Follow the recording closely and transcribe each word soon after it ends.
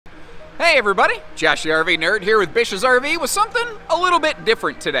Hey everybody, Josh the RV Nerd here with Bish's RV with something a little bit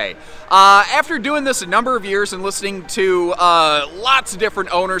different today. After doing this a number of years and listening to lots of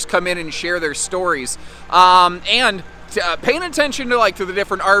different owners come in and share their stories, and paying attention to the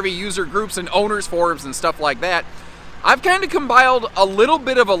different RV user groups and owners forums and stuff like that, I've kind of compiled a little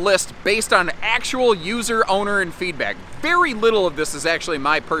bit of a list based on actual user, owner, and feedback. Very little of this is actually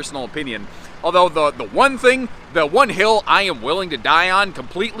my personal opinion. Although the one hill I am willing to die on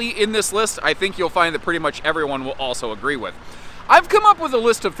completely in this list, I think you'll find that pretty much everyone will also agree with. I've come up with a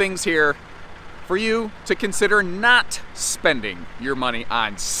list of things here for you to consider not spending your money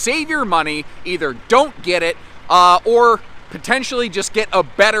on. Save your money, either don't get it, or potentially just get a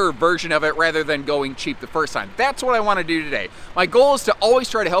better version of it rather than going cheap the first time. That's what I want to do today. My goal is to always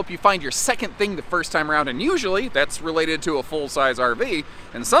try to help you find your second thing the first time around, and usually that's related to a full-size RV,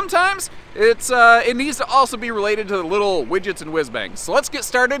 and sometimes it needs to also be related to the little widgets and whiz-bangs. So let's get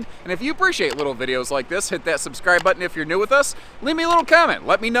started, and if you appreciate little videos like this, hit that subscribe button if you're new with us. Leave me a little comment.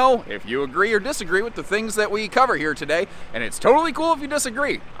 Let me know if you agree or disagree with the things that we cover here today, and it's totally cool if you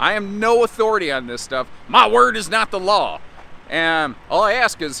disagree. I am no authority on this stuff. My word is not the law. And all I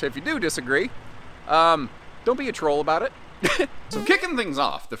ask is, if you do disagree, don't be a troll about it. So kicking things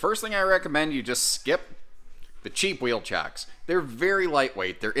off, the first thing I recommend you just skip the cheap wheel chocks. They're very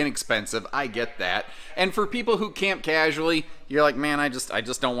lightweight, they're inexpensive, I get that. And for people who camp casually, you're like, man, I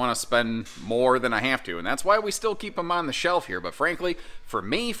just don't want to spend more than I have to. And that's why we still keep them on the shelf here. But frankly, for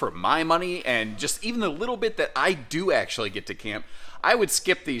me, for my money, and just even the little bit that I do actually get to camp, I would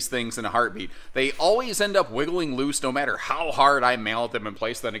skip these things in a heartbeat. They always end up wiggling loose no matter how hard I mallet them in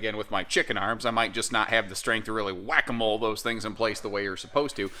place. Then again, with my chicken arms, I might just not have the strength to really whack-a-mole those things in place the way you're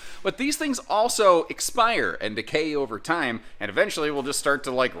supposed to. But these things also expire and decay over time, and eventually will just start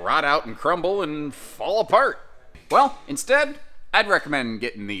to rot out and crumble and fall apart. Well, instead, I'd recommend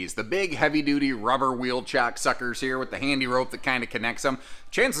getting these, the big heavy-duty rubber wheel chock suckers here with the handy rope that kind of connects them.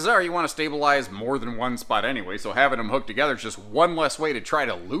 Chances are you want to stabilize more than one spot anyway, so having them hooked together is just one less way to try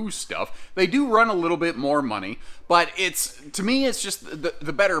to lose stuff. They do run a little bit more money, but to me, it's just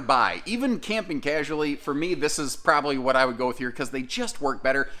the better buy. Even camping casually, for me, this is probably what I would go with here because they just work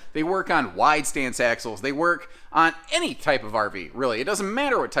better. They work on wide stance axles. They work on any type of RV, really. It doesn't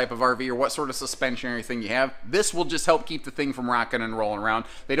matter what type of RV or what sort of suspension or anything you have. This will just help keep the thing from rocking and rolling around.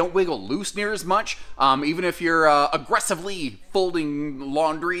 They don't wiggle loose near as much. Even if you're aggressively folding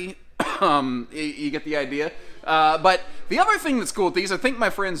laundry, you get the idea. But the other thing that's cool with these, I think my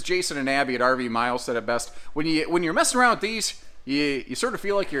friends Jason and Abby at RV Miles said it best. When you're messing around with these, you sort of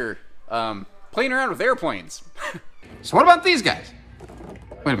feel like you're playing around with airplanes. So what about these guys?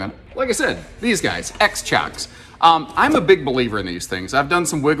 Wait a minute. Like I said, these guys, Chocks. I'm a big believer in these things. I've done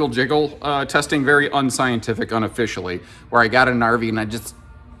some wiggle jiggle testing, very unscientific, unofficially, where I got in an RV and I just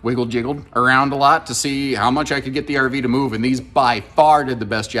wiggle jiggled around a lot to see how much I could get the RV to move, and these by far did the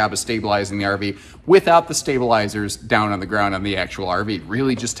best job of stabilizing the RV without the stabilizers down on the ground on the actual RV.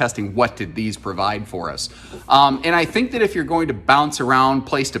 Really just testing what did these provide for us. And I think that if you're going to bounce around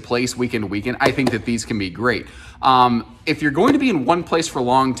place to place, weekend to weekend, I think that these can be great. If you're going to be in one place for a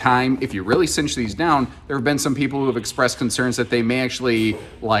long time, if you really cinch these down, there have been some people who have expressed concerns that they may actually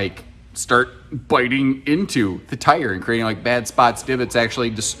start biting into the tire and creating bad spots, divots, actually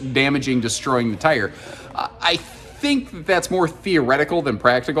damaging, destroying the tire. I think that that's more theoretical than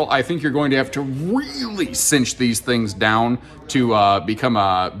practical. I think you're going to have to really cinch these things down to become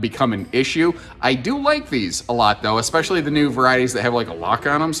an issue. I do like these a lot though, especially the new varieties that have a lock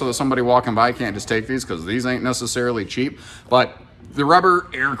on them so that somebody walking by can't just take these, because these ain't necessarily cheap. But the rubber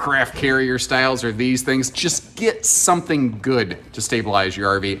aircraft carrier styles or these things, just get something good to stabilize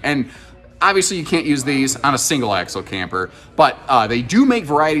your RV. And obviously you can't use these on a single axle camper, but they do make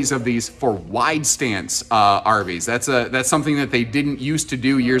varieties of these for wide stance RVs. That's something that they didn't used to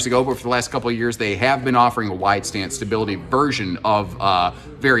do years ago, but for the last couple of years they have been offering a wide stance stability version of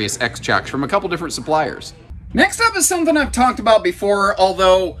various Chocks from a couple different suppliers. Next up is something I've talked about before,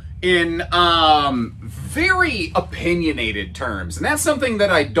 although in very opinionated terms, and that's something that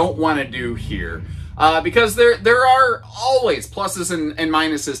I don't want to do here. Because there are always pluses and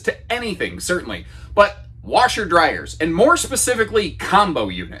minuses to anything, certainly. But washer dryers, and more specifically combo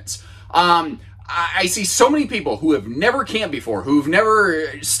units. I see so many people who have never camped before, who've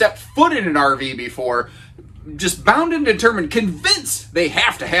never stepped foot in an RV before, just bound and determined, convinced they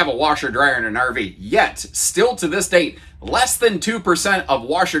have to have a washer dryer in an RV. Yet, still to this date, less than 2% of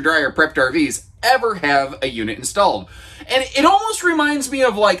washer dryer prepped RVs ever have a unit installed. And it almost reminds me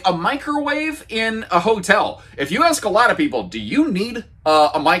of a microwave in a hotel. If you ask a lot of people, do you need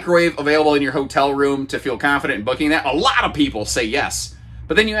a microwave available in your hotel room to feel confident in booking that? A lot of people say yes.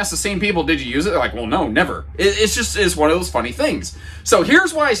 But then you ask the same people, did you use it? They're like, well, no, never. It's one of those funny things. So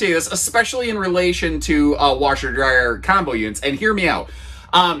here's why I say this, especially in relation to washer-dryer combo units, and hear me out.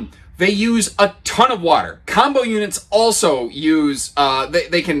 They use a ton of water. Combo units also use,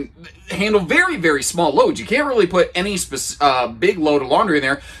 they can handle very, very small loads. You can't really put any big load of laundry in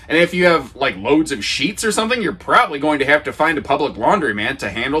there. And if you have like loads of sheets or something, you're probably going to have to find a public laundromat to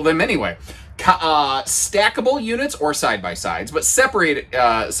handle them anyway. Stackable units or side-by-sides, but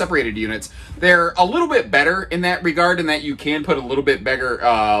separated units, they're a little bit better in that regard, in that you can put a little bit bigger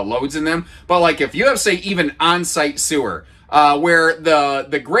loads in them. But like if you have, say, even on-site sewer, where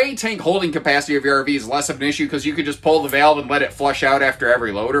the gray tank holding capacity of your RV is less of an issue because you could just pull the valve and let it flush out after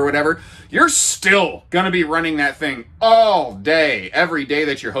every load or whatever, you're still going to be running that thing all day, every day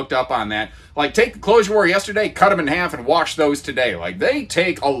that you're hooked up on that. Like, take the clothes you wore yesterday, cut them in half, and wash those today. Like, they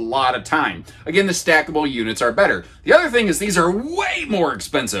take a lot of time. Again, the stackable units are better. The other thing is these are way more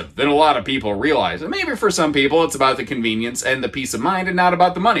expensive than a lot of people realize. And maybe for some people it's about the convenience and the peace of mind and not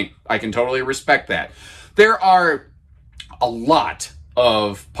about the money. I can totally respect that. There are a lot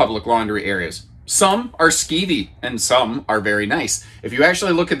of public laundry areas. Some are skeevy and some are very nice. If you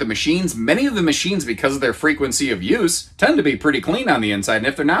actually look at the machines, many of the machines, because of their frequency of use, tend to be pretty clean on the inside. And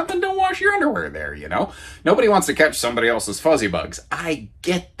if they're not, then don't wash your underwear there, you know? Nobody wants to catch somebody else's fuzzy bugs. I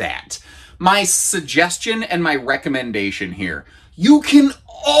get that. My suggestion and my recommendation here, you can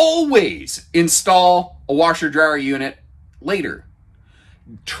always install a washer-dryer unit later.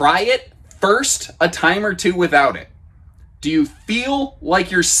 Try it first a time or two without it. Do you feel like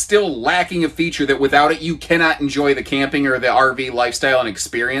you're still lacking a feature that without it you cannot enjoy the camping or the RV lifestyle and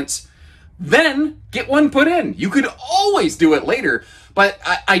experience? Then get one put in. You could always do it later, but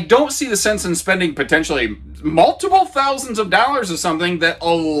I don't see the sense in spending potentially multiple thousands of dollars or something that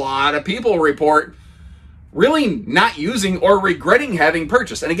a lot of people report really not using or regretting having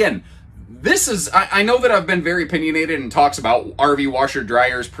purchased. And again, this is, I know that I've been very opinionated and talks about RV washer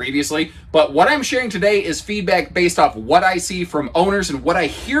dryers previously, but what I'm sharing today is feedback based off what I see from owners and what I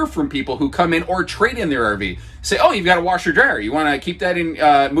hear from people who come in or trade in their RV. Say, oh, you've got a washer dryer. You want to keep that in,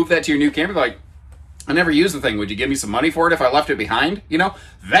 move that to your new camper? They're like, I never used the thing. Would you give me some money for it if I left it behind? You know,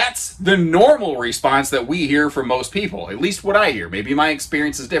 that's the normal response that we hear from most people, at least what I hear. Maybe my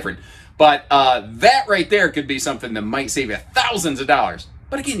experience is different, but that right there could be something that might save you thousands of dollars.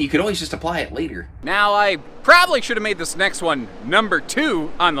 But again, you could always just apply it later. Now, I probably should have made this next one number 2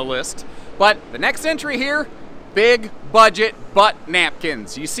 on the list, but the next entry here, big budget butt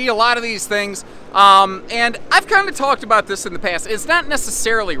napkins. You see a lot of these things, and I've kind of talked about this in the past. It's not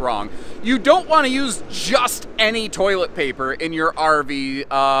necessarily wrong. You don't want to use just any toilet paper in your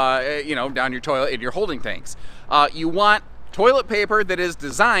RV, you know, down your toilet in your holding tanks. You want toilet paper that is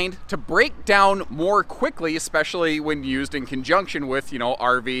designed to break down more quickly, especially when used in conjunction with, you know,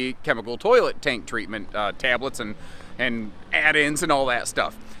 RV chemical toilet tank treatment tablets and add-ins and all that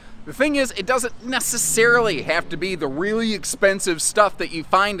stuff. The thing is, it doesn't necessarily have to be the really expensive stuff that you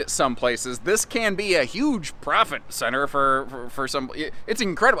find at some places. This can be a huge profit center for some. It's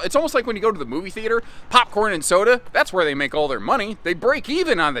incredible. It's almost like when you go to the movie theater, popcorn and soda, that's where they make all their money. They break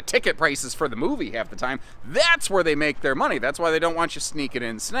even on the ticket prices for the movie half the time. That's where they make their money. That's why they don't want you sneaking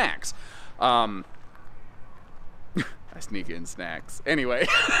in snacks. I sneak in snacks. Anyway.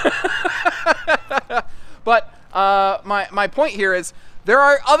 But my point here is, there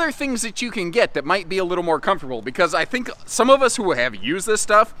are other things that you can get that might be a little more comfortable, because I think some of us who have used this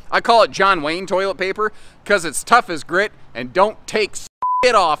stuff, I call it John Wayne toilet paper, because it's tough as grit and don't take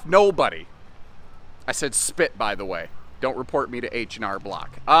spit off nobody. I said spit, by the way. Don't report me to H&R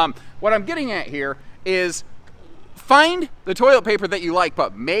Block. What I'm getting at here is, find the toilet paper that you like,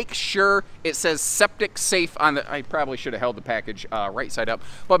 but make sure it says septic safe on the, I probably should have held the package right side up,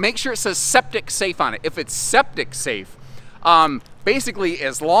 but make sure it says septic safe on it. If it's septic safe, basically,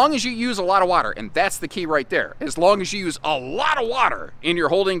 as long as you use a lot of water, and that's the key right there, as long as you use a lot of water in your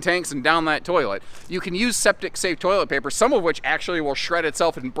holding tanks and down that toilet, you can use septic safe toilet paper, some of which actually will shred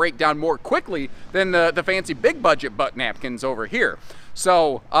itself and break down more quickly than the fancy big budget butt napkins over here.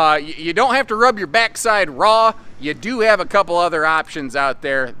 So you don't have to rub your backside raw. You do have a couple other options out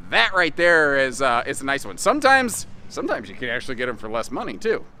there. That right there is a nice one. Sometimes you can actually get them for less money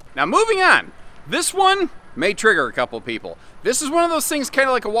too. Now, moving on, this one may trigger a couple people. This is one of those things kind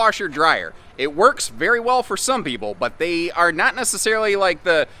of like a washer dryer. It works very well for some people, but they are not necessarily like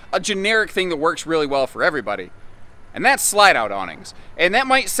a generic thing that works really well for everybody. And that's slide out awnings. And that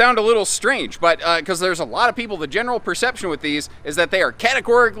might sound a little strange, but because there's a lot of people, the general perception with these is that they are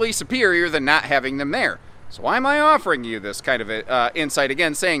categorically superior than not having them there. So why am I offering you this kind of insight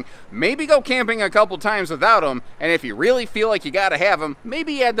again, saying maybe go camping a couple times without them, and if you really feel like you gotta have them,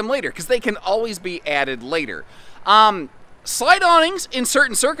 maybe add them later, because they can always be added later. Slide awnings in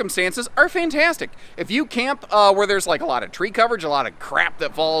certain circumstances are fantastic. If you camp where there's like a lot of tree coverage, a lot of crap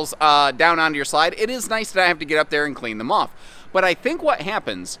that falls down onto your slide, it is nice to not have to get up there and clean them off. But I think what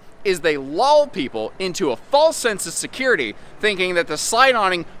happens is they lull people into a false sense of security, thinking that the slide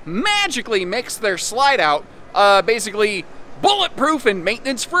awning magically makes their slide out basically bulletproof and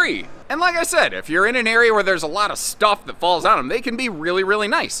maintenance free. And like I said, if you're in an area where there's a lot of stuff that falls on them, they can be really, really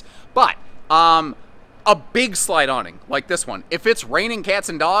nice. But a big slide awning like this one, if it's raining cats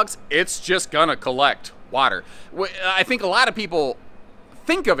and dogs, it's just gonna collect water. I think a lot of people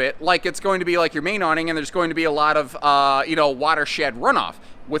think of it like it's going to be like your main awning and there's going to be a lot of watershed runoff.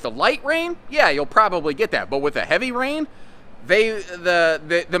 With a light rain, yeah, you'll probably get that. But with a heavy rain,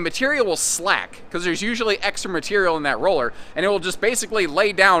 the material will slack, because there's usually extra material in that roller, and it will just basically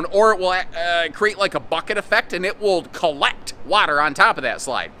lay down, or it will create like a bucket effect, and it will collect water on top of that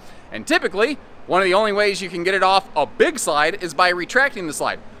slide. And typically, one of the only ways you can get it off a big slide is by retracting the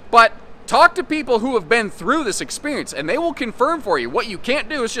slide. But talk to people who have been through this experience, and they will confirm for you. What you can't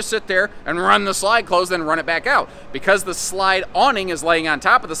do is just sit there and run the slide closed, then run it back out. Because the slide awning is laying on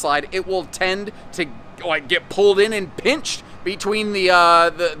top of the slide, it will tend to like get pulled in and pinched between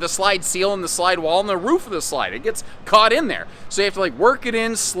the slide seal and the slide wall and the roof of the slide. It gets caught in there. So you have to like work it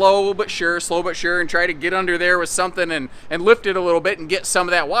in slow but sure, and try to get under there with something and lift it a little bit and get some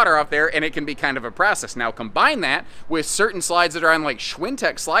of that water off there, and it can be kind of a process. Now combine that with certain slides that are on like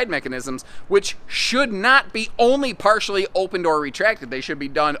Schwintek slide mechanisms, which should not be only partially opened or retracted. They should be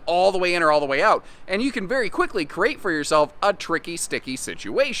done all the way in or all the way out. And you can very quickly create for yourself a tricky, sticky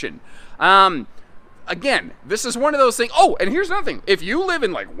situation. Again, this is one of those things. Oh, and here's another thing. If you live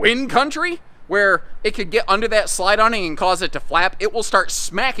in like wind country, where it could get under that slide awning and cause it to flap, it will start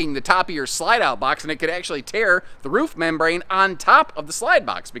smacking the top of your slide out box, and it could actually tear the roof membrane on top of the slide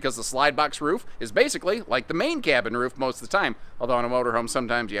box, because the slide box roof is basically like the main cabin roof most of the time. Although in a motorhome,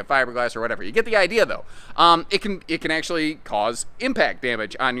 sometimes you have fiberglass or whatever. You get the idea though. It can actually cause impact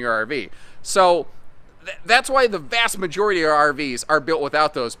damage on your RV. So that's why the vast majority of RVs are built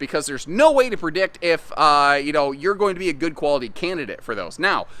without those, because there's no way to predict if you're going to be a good quality candidate for those.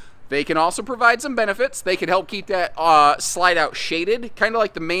 Now, they can also provide some benefits. They can help keep that slide out shaded, kind of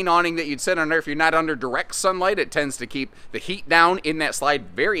like the main awning that you'd sit under. If you're not under direct sunlight, it tends to keep the heat down in that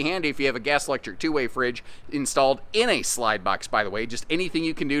slide. Very handy if you have a gas electric two-way fridge installed in a slide box, by the way. Just anything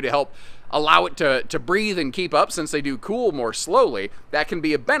you can do to help allow it to breathe and keep up, since they do cool more slowly, that can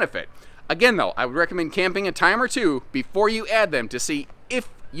be a benefit. Again though, I would recommend camping a time or two before you add them to see if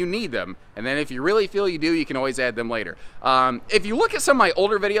you need them, and then if you really feel you do, you can always add them later. If you look at some of my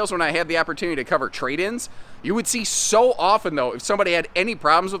older videos when I had the opportunity to cover trade-ins, you would see so often though, if somebody had any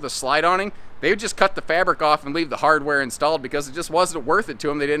problems with the slide awning, they would just cut the fabric off and leave the hardware installed, because it just wasn't worth it to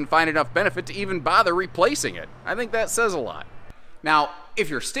them. They didn't find enough benefit to even bother replacing it. I think that says a lot. Now, if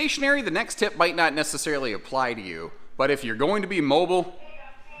you're stationary, the next tip might not necessarily apply to you, but if you're going to be mobile,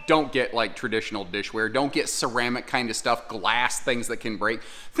 don't get like traditional dishware. Don't get ceramic kind of stuff, glass, things that can break.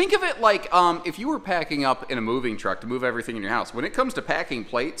 Think of it like if you were packing up in a moving truck to move everything in your house. When it comes to packing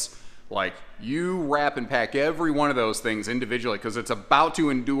plates, like you wrap and pack every one of those things individually, because it's about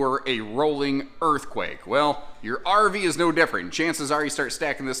to endure a rolling earthquake. Well, your RV is no different. Chances are you start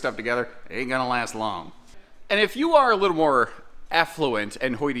stacking this stuff together, it ain't gonna last long. And if you are a little more affluent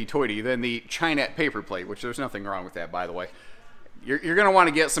and hoity-toity than the Chinette paper plate, which there's nothing wrong with that, by the way, you're going to want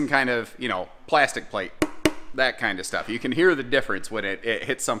to get some kind of, plastic plate, that kind of stuff. You can hear the difference when it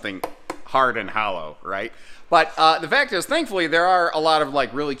hits something hard and hollow, right? But the fact is, thankfully, there are a lot of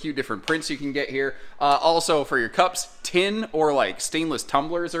like really cute different prints you can get here. Also for your cups, tin or like stainless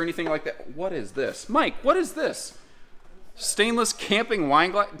tumblers or anything like that. What is this? Mike, what is this? Stainless camping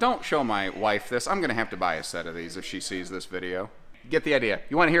wine glass? Don't show my wife this. I'm going to have to buy a set of these if she sees this video. Get the idea.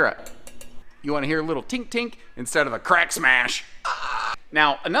 You want to hear it? You want to hear a little tink tink instead of a crack smash.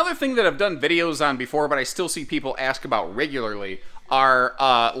 Now, another thing that I've done videos on before, but I still see people ask about regularly, are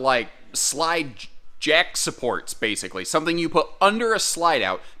like slide jack supports, basically. Something you put under a slide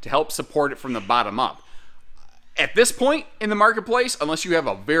out to help support it from the bottom up. At this point in the marketplace, unless you have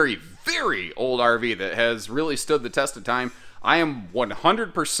a very, very old RV that has really stood the test of time, I am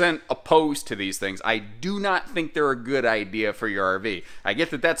 100% opposed to these things. I do not think they're a good idea for your RV. I get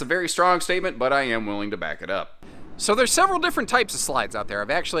that that's a very strong statement, but I am willing to back it up. So there's several different types of slides out there.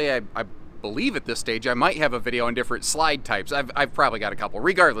 I believe at this stage I might have a video on different slide types. I've probably got a couple.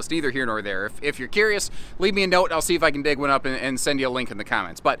 Regardless, neither here nor there. If you're curious, leave me a note. I'll see if I can dig one up and send you a link in the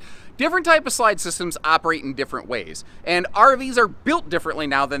comments. But different type of slide systems operate in different ways. And RVs are built differently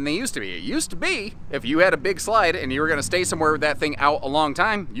now than they used to be. It used to be, if you had a big slide and you were going to stay somewhere with that thing out a long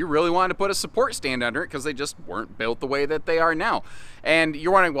time, you really wanted to put a support stand under it because they just weren't built the way that they are now. And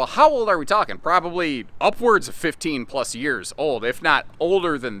you're wondering, well, how old are we talking? Probably upwards of 15 plus years old, if not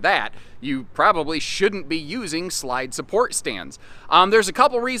older than that. You probably shouldn't be using slide support stands. There's a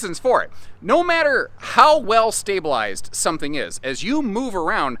couple reasons for it. No matter how well stabilized something is, as you move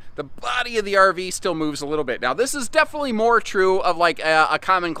around, the body of the RV still moves a little bit. Now, this is definitely more true of like a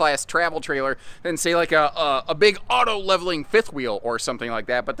common class travel trailer than say like a big auto leveling fifth wheel or something like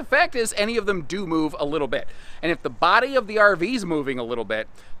that. But the fact is, any of them do move a little bit. And if the body of the RV is moving a little bit,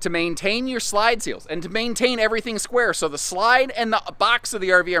 to maintain your slide seals and to maintain everything square so the slide and the box of the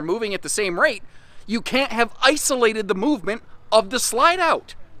RV are moving at the same rate, you can't have isolated the movement of the slide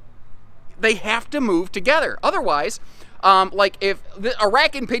out. They have to move together. Otherwise, like if a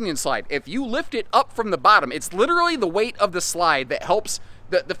rack and pinion slide, if you lift it up from the bottom, it's literally the weight of the slide that helps.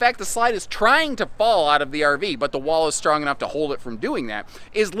 The fact the slide is trying to fall out of the RV, but the wall is strong enough to hold it from doing that,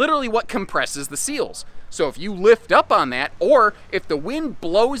 is literally what compresses the seals. So if you lift up on that, or if the wind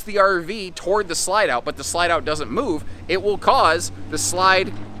blows the RV toward the slide out, but the slide out doesn't move, it will cause the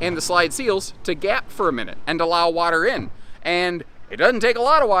slide and the slide seals to gap for a minute and allow water in. And it doesn't take a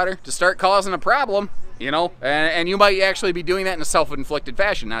lot of water to start causing a problem, you know, and you might actually be doing that in a self-inflicted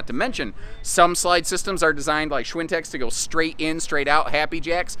fashion. Not to mention, some slide systems are designed like Schwintex to go straight in, straight out, happy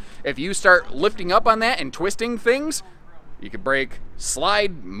jacks. If you start lifting up on that and twisting things, you could break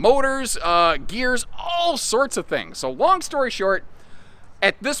slide motors, gears, all sorts of things. So long story short,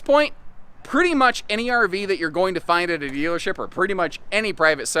 at this point, pretty much any RV that you're going to find at a dealership or pretty much any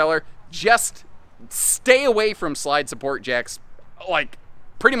private seller, just stay away from slide support jacks like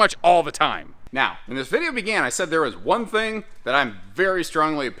pretty much all the time. Now, when this video began, I said there was one thing that I'm very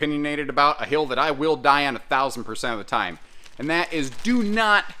strongly opinionated about, a hill that I will die on 1000% of the time, and that is do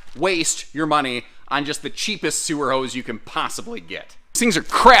not waste your money on just the cheapest sewer hose you can possibly get. These things are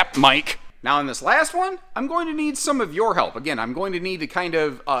crap, Mike. Now in this last one, I'm going to need some of your help. Again, I'm going to need to kind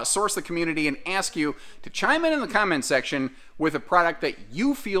of source the community and ask you to chime in the comment section with a product that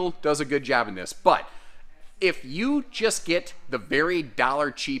you feel does a good job in this. But if you just get the very dollar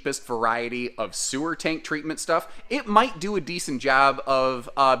cheapest variety of sewer tank treatment stuff, it might do a decent job of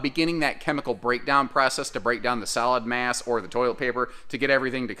beginning that chemical breakdown process to break down the solid mass or the toilet paper to get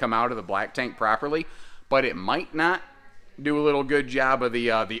everything to come out of the black tank properly. But it might not do a little good job of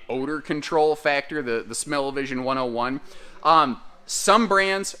the odor control factor, the Smell-O-Vision 101. Some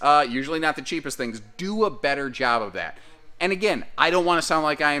brands, usually not the cheapest things, do a better job of that. And again, I don't want to sound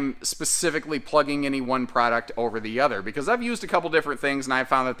like I'm specifically plugging any one product over the other, because I've used a couple different things and I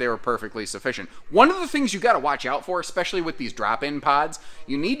found that they were perfectly sufficient. One of the things you got to watch out for, especially with these drop-in pods,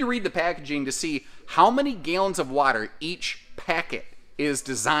 you need to read the packaging to see how many gallons of water each packet is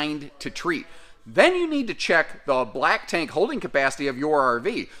designed to treat. Then you need to check the black tank holding capacity of your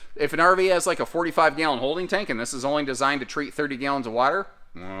RV. If an RV has like a 45-gallon holding tank and this is only designed to treat 30 gallons of water,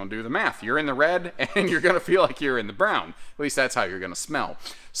 well, do the math. You're in the red and you're going to feel like you're in the brown. At least that's how you're going to smell.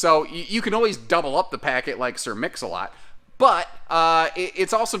 So you can always double up the packet like Sir Mix-a-Lot, but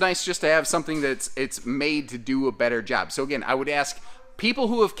it's also nice just to have something that's made to do a better job. So again, I would ask people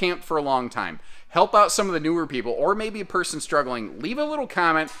who have camped for a long time, help out some of the newer people, or maybe a person struggling, leave a little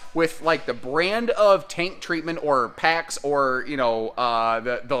comment with like the brand of tank treatment or packs or, you know,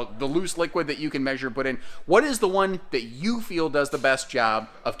 the loose liquid that you can measure and put in. What is the one that you feel does the best job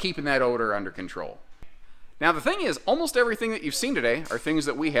of keeping that odor under control? Now the thing is, almost everything that you've seen today are things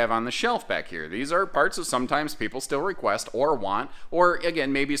that we have on the shelf back here. These are parts that sometimes people still request or want, or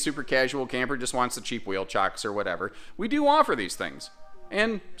again, maybe a super casual camper just wants the cheap wheel chocks or whatever. We do offer these things.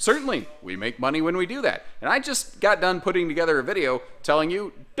 And certainly, we make money when we do that. And I just got done putting together a video telling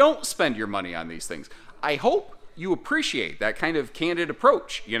you, don't spend your money on these things. I hope you appreciate that kind of candid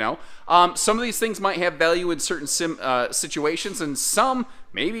approach, you know? Some of these things might have value in certain situations, and some,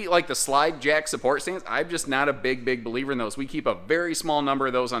 maybe like the slide jack support stands, I'm just not a big believer in those. We keep a very small number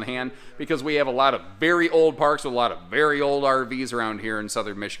of those on hand because we have a lot of very old parks with a lot of very old RVs around here in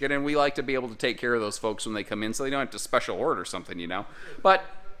southern Michigan, and we like to be able to take care of those folks when they come in so they don't have to special order something, you know? But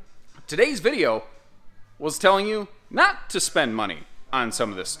today's video was telling you not to spend money on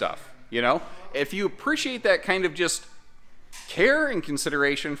some of this stuff, you know? If you appreciate that kind of just care and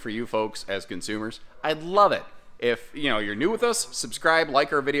consideration for you folks as consumers, I'd love it if you're new with us, subscribe,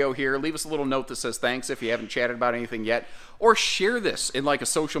 like our video here, leave us a little note that says thanks if you haven't chatted about anything yet, or share this in like a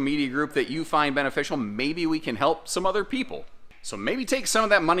social media group that you find beneficial. Maybe we can help some other people. So maybe take some of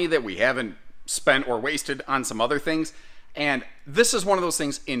that money that we haven't spent or wasted on some other things. And this is one of those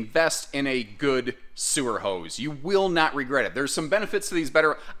things: invest in a good sewer hose. You will not regret it. There's some benefits to these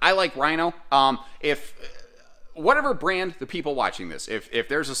better. I like Rhino. Whatever brand the people watching this, if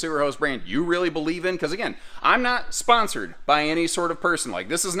there's a sewer hose brand you really believe in, because again, I'm not sponsored by any sort of person. Like,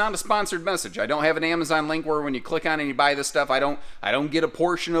 this is not a sponsored message. I don't have an Amazon link where when you click on and you buy this stuff, I don't get a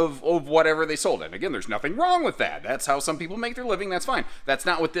portion of whatever they sold. And again, there's nothing wrong with that. That's how some people make their living. That's fine. That's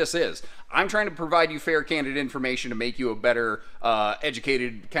not what this is. I'm trying to provide you fair, candid information to make you a better,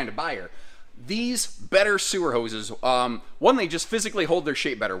 educated kind of buyer. These better sewer hoses, one, they just physically hold their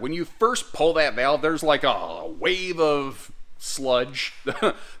shape better. When you first pull that valve, there's like a wave of sludge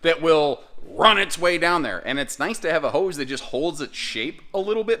that will run its way down there. And it's nice to have a hose that just holds its shape a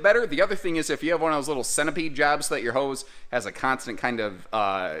little bit better. The other thing is, if you have one of those little centipede jobs so that your hose has a constant kind of,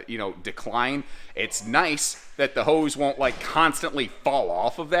 decline, it's nice that the hose won't like constantly fall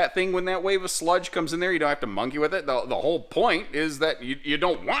off of that thing when that wave of sludge comes in there. You don't have to monkey with it. The whole point is that you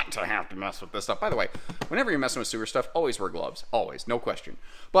don't want to have to mess with this stuff. By the way, whenever you're messing with sewer stuff, always wear gloves. Always, no question.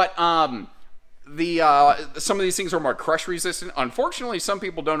 But some of these things are more crush resistant. Unfortunately, some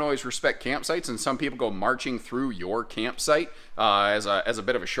people don't always respect campsites, and some people go marching through your campsite as a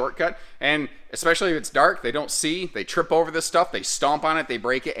bit of a shortcut. And especially if it's dark, they don't see, they trip over this stuff, they stomp on it, they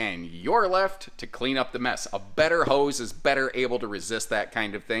break it, and you're left to clean up the mess. A better hose is better able to resist that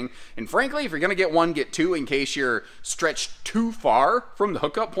kind of thing. And frankly, if you're gonna get one, get two in case you're stretched too far from the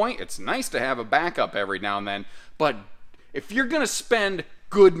hookup point. It's nice to have a backup every now and then, but if you're gonna spend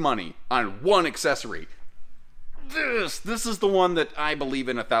good money on one accessory, this is the one that I believe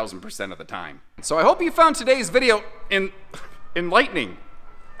in 1000% of the time. So I hope you found today's video enlightening.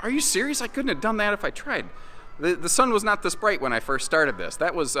 Are you serious? I couldn't have done that if I tried. The sun was not this bright when I first started this.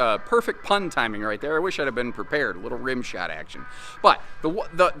 That was perfect pun timing right there. I wish I'd have been prepared. A little rim shot action. But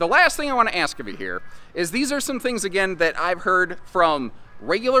the last thing I want to ask of you here is, these are some things, again, that I've heard from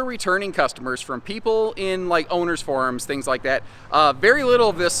regular returning customers, from people in like owners forums, things like that. Very little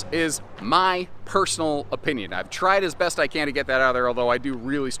of this is my personal opinion. I've tried as best I can to get that out of there, although I do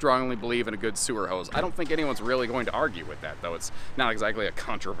really strongly believe in a good sewer hose. I don't think anyone's really going to argue with that, though. It's not exactly a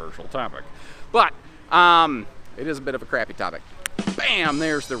controversial topic. But it is a bit of a crappy topic. Bam,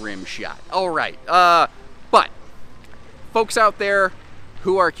 there's the rim shot. All right, but folks out there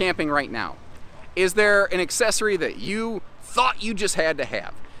who are camping right now, is there an accessory that you thought you just had to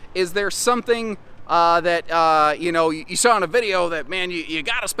have? Is there something that you saw in a video that, man, you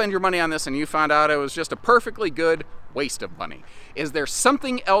got to spend your money on this, and you found out it was just a perfectly good waste of money? Is there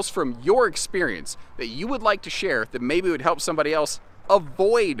something else from your experience that you would like to share that maybe would help somebody else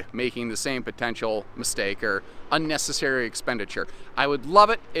avoid making the same potential mistake or unnecessary expenditure? I would love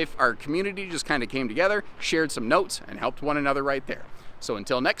it if our community just kind of came together, shared some notes, and helped one another right there. So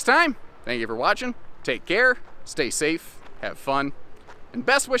until next time, thank you for watching. Take care, stay safe, have fun, and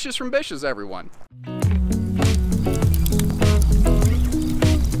best wishes from Bishes, everyone.